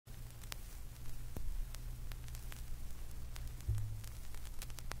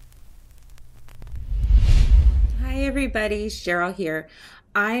everybody, Cheryl here.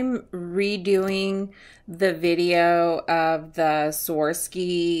 I'm redoing the video of the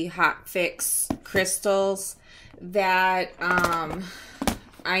Swarovski Hot Fix crystals that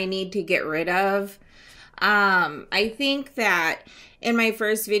I need to get rid of. I think that in my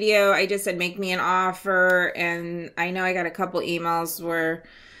first video, I just said make me an offer, and I know I got a couple emails where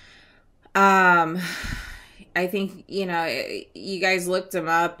I think, you know, you guys looked them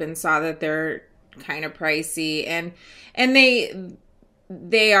up and saw that they're kind of pricey, and they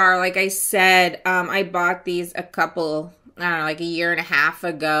are, like I said, I bought these a couple, I don't know, like a year and a half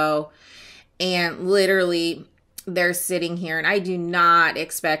ago, and literally they're sitting here, and I do not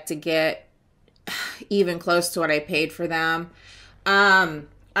expect to get even close to what I paid for them. I'm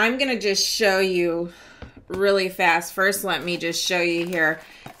gonna just show you really fast. First, let me just show you here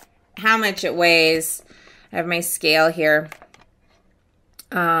how much it weighs. I have my scale here.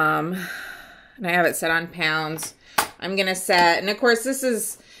 And I have it set on pounds. I'm going to set, and of course this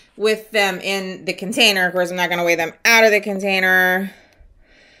is with them in the container. Of course, I'm not going to weigh them out of the container.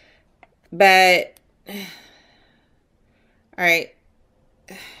 But, all right.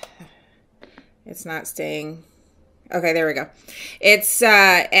 It's not staying. Okay, there we go. It's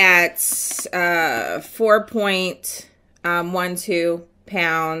at 4.12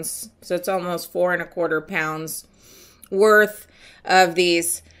 pounds. So it's almost 4¼ pounds worth of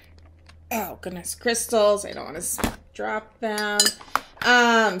these, oh goodness, crystals. I don't want to drop them.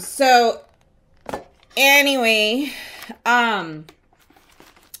 So anyway,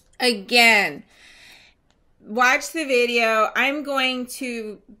 again, watch the video. I'm going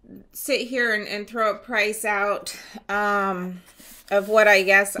to sit here and throw a price out of what I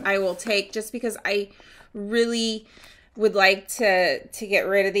guess I will take, just because I really would like to get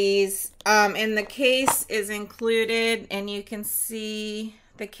rid of these. And the case is included, and you can see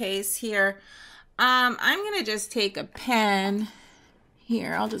the case here. I'm gonna just take a pen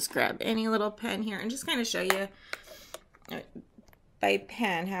here. I'll just grab any little pen here and just kind of show you by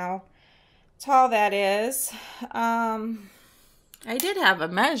pen how tall that is. I did have a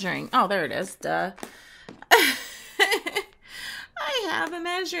measuring, oh, there it is, duh. I have a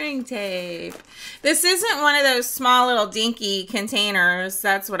measuring tape. This isn't one of those small little dinky containers.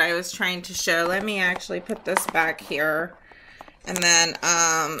 That's what I was trying to show. Let me actually put this back here. And then,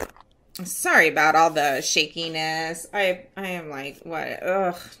 sorry about all the shakiness. I am like, what,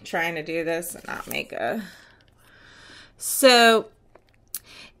 trying to do this and not make a... So,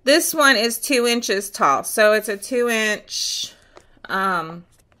 this one is 2 inches tall. So, it's a 2-inch,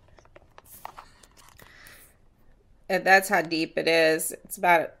 that's how deep it is. It's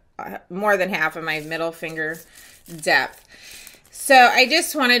about more than half of my middle finger depth. So I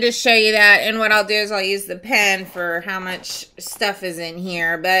just wanted to show you that, and what I'll do is I'll use the pen for how much stuff is in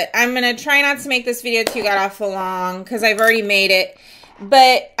here. But I'm going to try not to make this video too god-awful long, because I've already made it.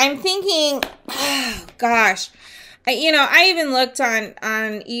 But I'm thinking, oh gosh, you know, I even looked on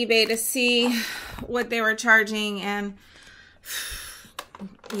eBay to see what they were charging, and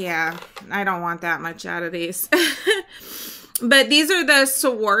yeah, I don't want that much out of these. But these are the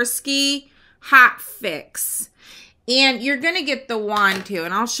Swarovski Hot Fix. And you're going to get the wand too,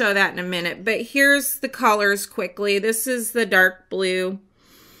 and I'll show that in a minute. But here's the colors quickly. This is the dark blue.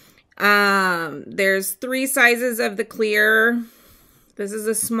 There's 3 sizes of the clear. This is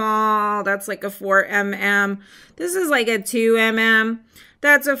a small. That's like a 4 mm. This is like a 2 mm.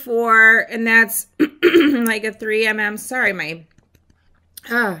 That's a 4. And that's like a 3 mm. Sorry,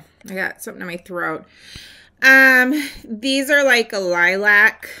 I got something in my throat. These are like a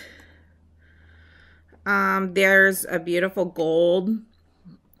lilac. There's a beautiful gold.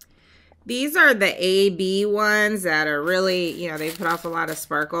 These are the AB ones that are really, you know, they put off a lot of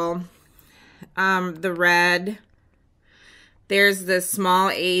sparkle. The red. There's the small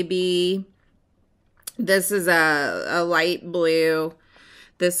AB. This is a light blue.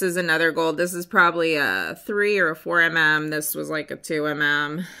 This is another gold. This is probably a 3 or a 4 mm. This was like a 2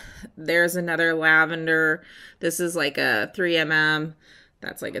 mm. There's another lavender. This is like a 3 mm.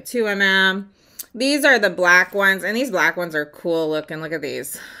 That's like a 2 mm. These are the black ones, and these black ones are cool looking. Look at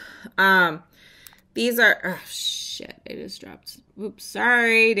these. These are, oh shit, I just dropped. Oops,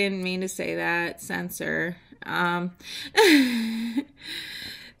 sorry, didn't mean to say that. Censor.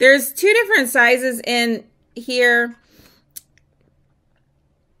 There's 2 different sizes in here.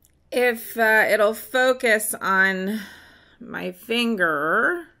 If it'll focus on my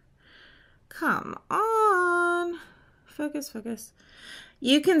finger. Come on. Focus, focus.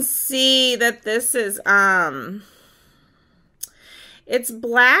 You can see that this is, it's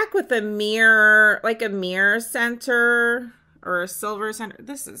black with a mirror, like a mirror center or a silver center.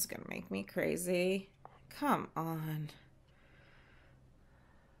 This is going to make me crazy. Come on.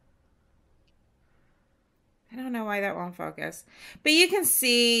 I don't know why that won't focus. But you can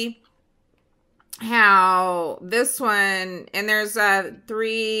see how this one, and there's a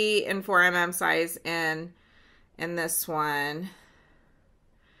 3 and 4 mm size in this one.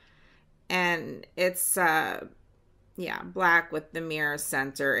 And it's yeah, black with the mirror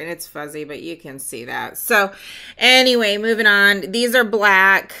center, and it's fuzzy, but you can see that. So anyway, moving on. These are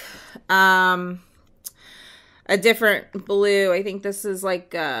black. A different blue. I think this is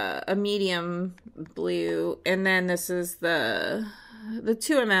like a medium blue, and then this is the 2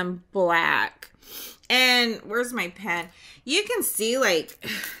 mm black. And where's my pen? You can see like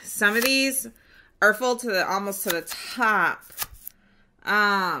some of these are full to the almost to the top.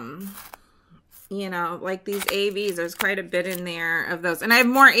 You know, like these ABs, there's quite a bit in there of those. And I have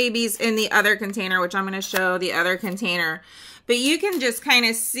more ABs in the other container, which I'm going to show the other container. But you can just kind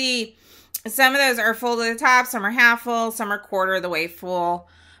of see some of those are full to the top, some are half full, some are quarter of the way full.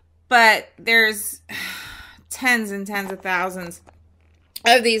 But there's tens and tens of thousands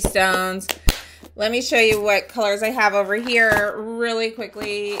of these stones. Let me show you what colors I have over here really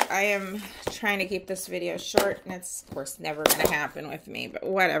quickly. I am trying to keep this video short, and it's, of course, never going to happen with me, but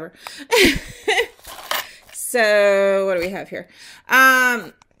whatever. So, what do we have here?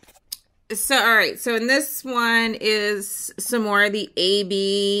 So, all right. So, in this one is some more of the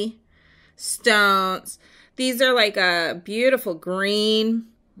AB stones. These are like a beautiful green,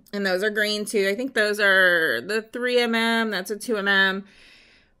 and those are green too. I think those are the 3 mm. That's a 2 mm.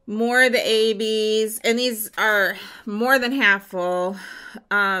 More of the ABs, and these are more than half full.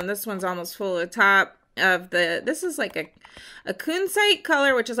 This one's almost full at the top of the, this is like a kunzite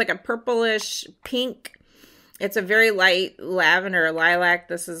color, which is like a purplish pink. It's a very light lavender lilac.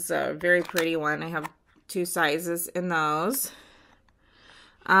 This is a very pretty one. I have 2 sizes in those.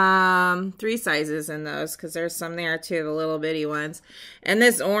 3 sizes in those, because there's some there too, the little bitty ones. And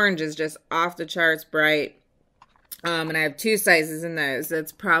this orange is just off the charts bright. And I have 2 sizes in those.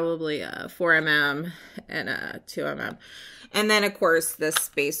 It's probably a 4 mm and a 2 mm. And then, of course, the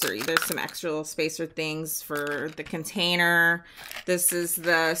spacer. There's some extra little spacer things for the container. This is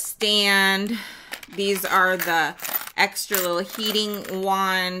the stand. These are the extra little heating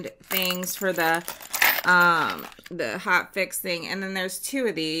wand things for the hot fix thing. And then there's 2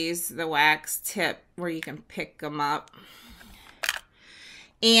 of these, the wax tip, where you can pick them up.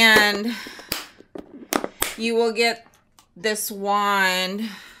 And you will get this wand.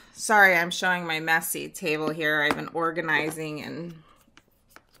 Sorry, I'm showing my messy table here. I've been organizing, and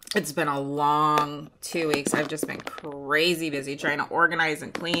it's been a long 2 weeks. I've just been crazy busy trying to organize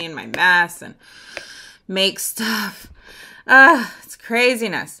and clean my mess and make stuff. It's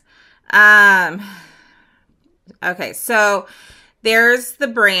craziness. Okay, so there's the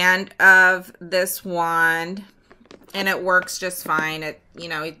brand of this wand, and it works just fine. It, you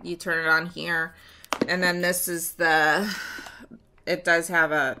know, you turn it on here. And then this is the, it does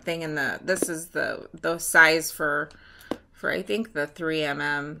have a thing in the, this is the size for I think the 3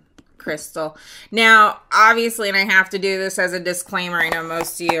 mm crystal. Now, obviously, and I have to do this as a disclaimer, I know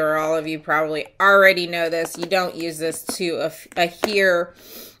most of you or all of you probably already know this, you don't use this to adhere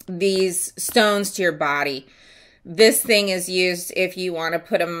these stones to your body. This thing is used if you want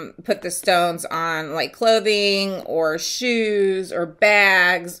to put the stones on like clothing or shoes or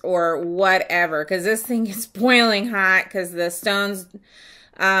bags or whatever. Because this thing is boiling hot, because the stones,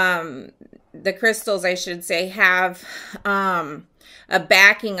 the crystals, I should say, have a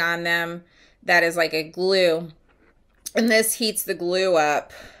backing on them that is like a glue. And this heats the glue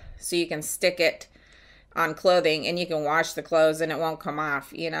up so you can stick it on clothing, and you can wash the clothes and it won't come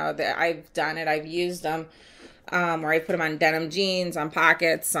off. You know, I've done it. I've used them. Where I put them on denim jeans, on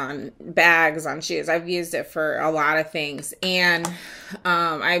pockets, on bags, on shoes. I've used it for a lot of things. And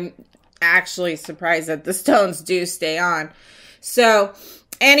I'm actually surprised that the stones do stay on. So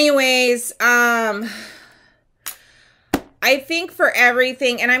anyways, I think for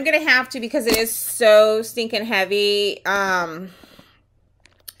everything, and I'm going to have to, because it is so stinking heavy,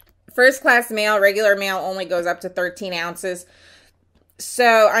 first class mail, regular mail only goes up to 13 ounces.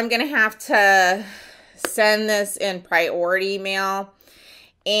 So I'm going to have to send this in priority mail.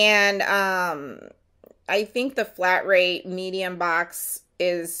 And I think the flat rate medium box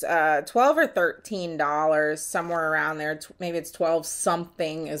is $12 or $13, somewhere around there. Maybe it's 12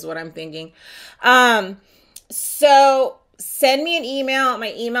 something is what I'm thinking. So send me an email.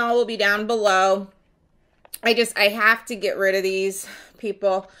 My email will be down below. I have to get rid of these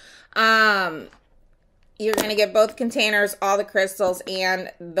people. You're going to get both containers, all the crystals,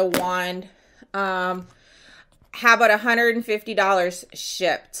 and the wand. How about $150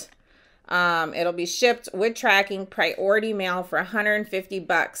 shipped? It'll be shipped with tracking, priority mail for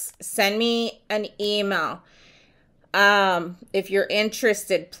 $150. Send me an email. If you're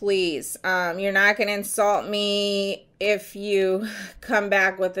interested, please. You're not going to insult me if you come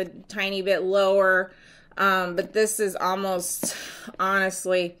back with a tiny bit lower. But this is almost,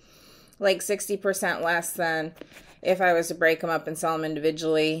 honestly, like 60% less than if I was to break them up and sell them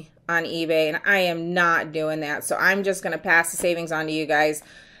individually on eBay. And I am not doing that. So I'm just going to pass the savings on to you guys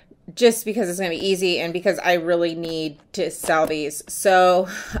just because it's going to be easy and because I really need to sell these. So,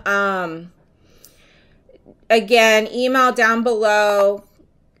 again, email down below.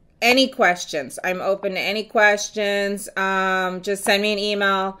 Any questions? I'm open to any questions. Just send me an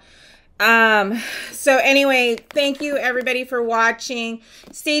email. So anyway, thank you everybody for watching.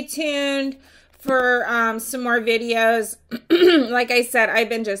 Stay tuned for some more videos. Like I said, I've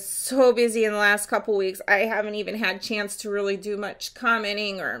been just so busy in the last couple weeks. I haven't even had a chance to really do much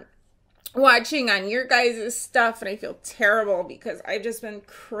commenting or watching on your guys' stuff, and I feel terrible because I've just been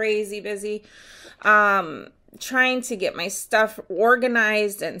crazy busy trying to get my stuff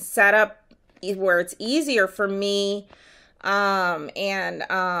organized and set up where it's easier for me. You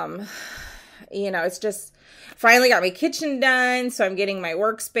know, it's just finally got my kitchen done, so I'm getting my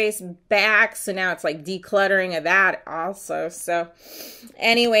workspace back. So now it's like decluttering of that also. So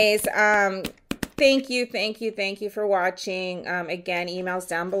anyways, thank you for watching. Again, emails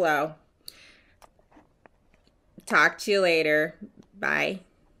down below. Talk to you later. Bye.